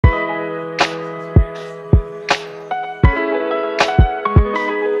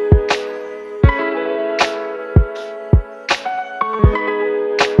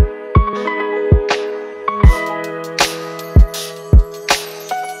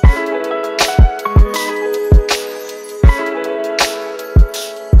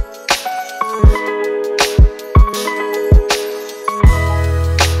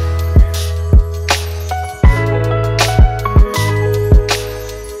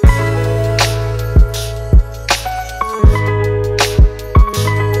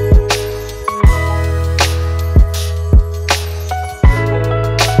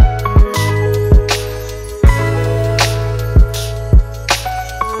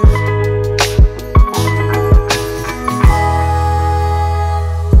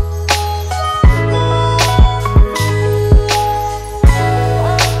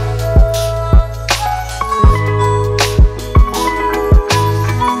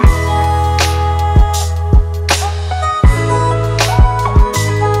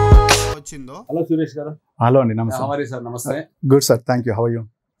Suresh garu. Hello andi, namaste. How are you, sir? Namaste. Good sir, thank you. How are you?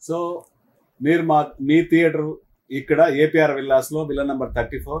 So, me theatre ఇక్కడ APR villas లో villa number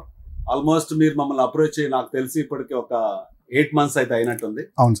 34. Almost మీరు మమ్మల్ని approach అయ్యి నాకు తెలిసి ఇప్పటికి ఒక 8 months అయితే అయినట్టుంది.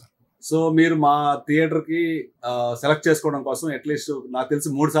 అవును సార్. సో మీరు మా థియేటర్ కి సెలెక్ట్ చేసుకోవడం కోసం అట్లీస్ట్ నాకు తెలిసి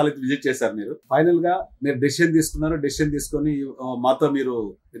 3 సార్లు విజిట్ చేశారు. మీరు ఫైనల్ గా మీరు డెసిషన్ తీసుకున్నారు. డెసిషన్ తీసుకొని మాతో మీరు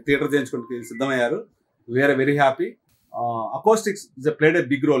థియేటర్ చేయించుకోవడానికి సిద్ధమయ్యారు. We are very happy. Acoustics played a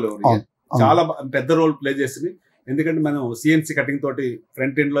big role. చాలా పెద్ద రోల్ ప్లే చేసింది. ఎందుకంటే మనం సిఎన్సి కటింగ్ తోటి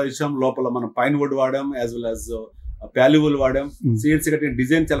ఫ్రంట్ ఎండ్ లో ఇచ్చాం, లోపల మనం pine wood వాడాం, as well as ప్యాల్యూవుల్ వాడాం. CNC cutting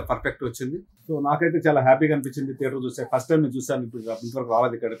design చాలా పర్ఫెక్ట్ వచ్చింది. సో నాకైతే చాలా హ్యాపీగా అనిపించింది థియేటర్ చూస్తే. ఫస్ట్ టైం నేను చూసాను, ఇప్పుడు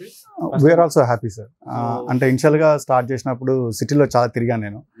రాలేదు ఇక్కడికి. We are also happy sir. అంటే ఇనిషియల్ గా స్టార్ట్ చేసినప్పుడు సిటీలో చాలా తిరిగాను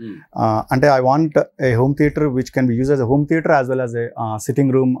నేను. అంటే I want a home theatre which can be use as a home theatre as well as a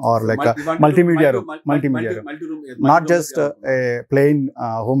sitting room are like multimedia room, not just a plain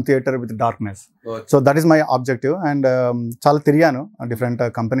home theatre with darkness. So that is my objective. And చాలా తిరిగాను different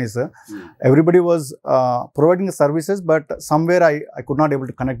companies. Everybody was providing services, but somewhere I could not able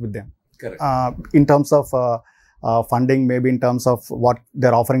to connect with them. In terms of funding, maybe in terms of what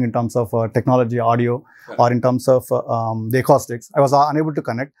they're offering in terms of technology, audio, or in terms of the acoustics. I was unable to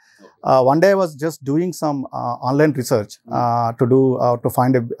connect. One day I was just doing some online research to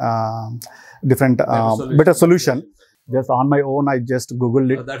find a different better solution. Just on my own, I just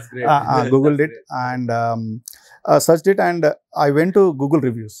Googled it. Oh, that's great. Googled it and searched it, and I went to Google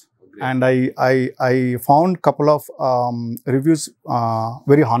reviews. Great. And I found couple of reviews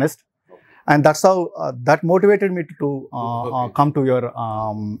very honest. And that's how that motivated me to come to your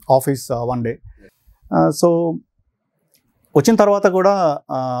office one day. So వచ్చిన తర్వాత కూడా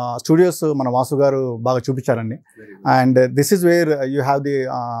studios మన వాసు గారు బాగా చూపించారండి. And this is where you have the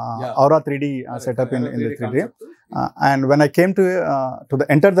Aura 3D setup in the 3D. And when I came to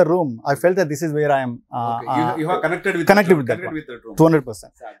enter the room, I felt that this is where I am you have connected with that room.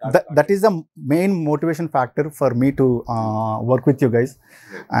 200%. That is the main motivation factor for me to work with you guys.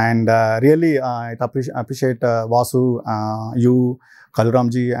 And really I appreciate Vasu, you,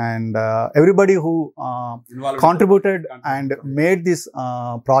 Kaluramji, and everybody who contributed and made this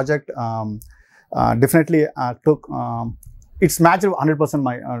project. Definitely took it's matched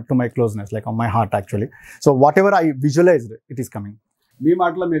 100% to my closeness, like on my heart actually. So whatever I visualized, it is coming. మీ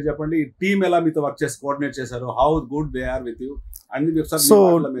మాటలో మీరు చెప్పండి, team ఎలా మీతో work చేసి coordinate చేశారు, how good they are with you అన్ని ఒకసారి so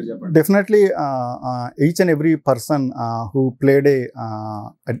మీరు చెప్పండి. Definitely each and every person who played a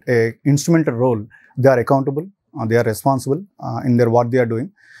instrumental role, they are accountable, they are responsible in their what they are doing.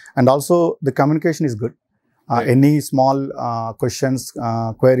 And also the communication is good. Any small questions,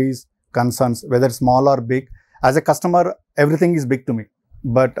 queries, concerns, whether small or big, as a customer everything is big to me,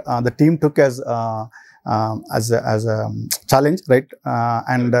 but the team took as a challenge, right?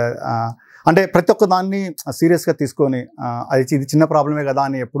 And అంటే ప్రతి ఒక్క దాన్ని సీరియస్గా తీసుకొని ఇది చిన్న ప్రాబ్లమే కదా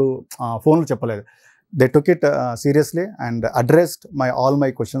అని ఎప్పుడు ఫోన్లో చెప్పలేదు. They took it seriously and addressed all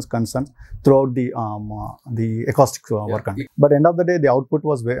my questions, concerns throughout the acoustic work. But end of the day, the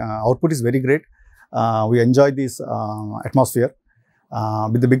output is very great. We enjoy this atmosphere.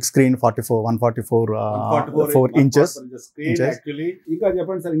 With the big screen, 144 inches. Actually, ఇంకా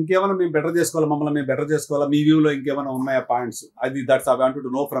చెప్పండి sir, ఇంకేమైనా మేము better చేసుకోవాలా, మమ్మల్ని మేము better చేసుకోవాలా, మీ వ్యూలో ఇంకేమైనా ఉన్నాయా పాయింట్స్? అది that's I wanted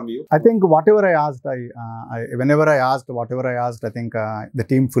to know from you. I think whatever I asked, whenever I asked, I think the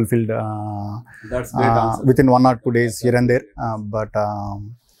team fulfilled. That's great answer. Within 1 or 2 days here and there. But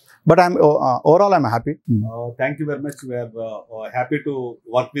I'm overall I'm happy. Thank you very much. We are happy to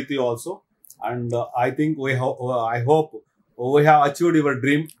work with you also, and I think I hope we have achieved your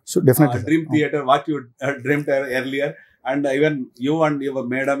dream. So definitely dream theater, what you dreamed earlier. And even you and your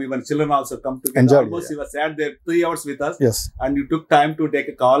madam, even children also come together. Enjoyed, almost you were sat there 3 hours with us. Yes. And you took time to take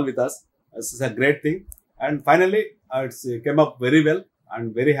a call with us. This is a great thing. And finally it came up very well, and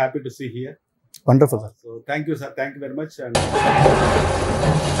very happy to see here. Wonderful, sir. So thank you, sir. Thank you very much. And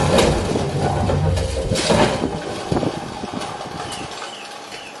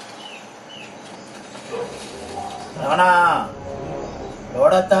Rana,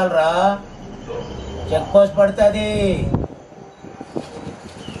 load atalra. Check post padtadi.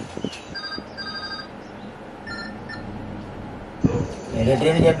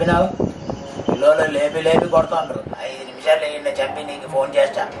 Military ni cheppinavu. Pillolu lepi kodtundru. 5 నిమిషాలు అయ్యింది చెప్పి నీకు phone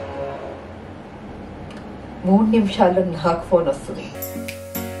చేస్తా. 3 నిమిషాల్లో నాకు phone వస్తుంది.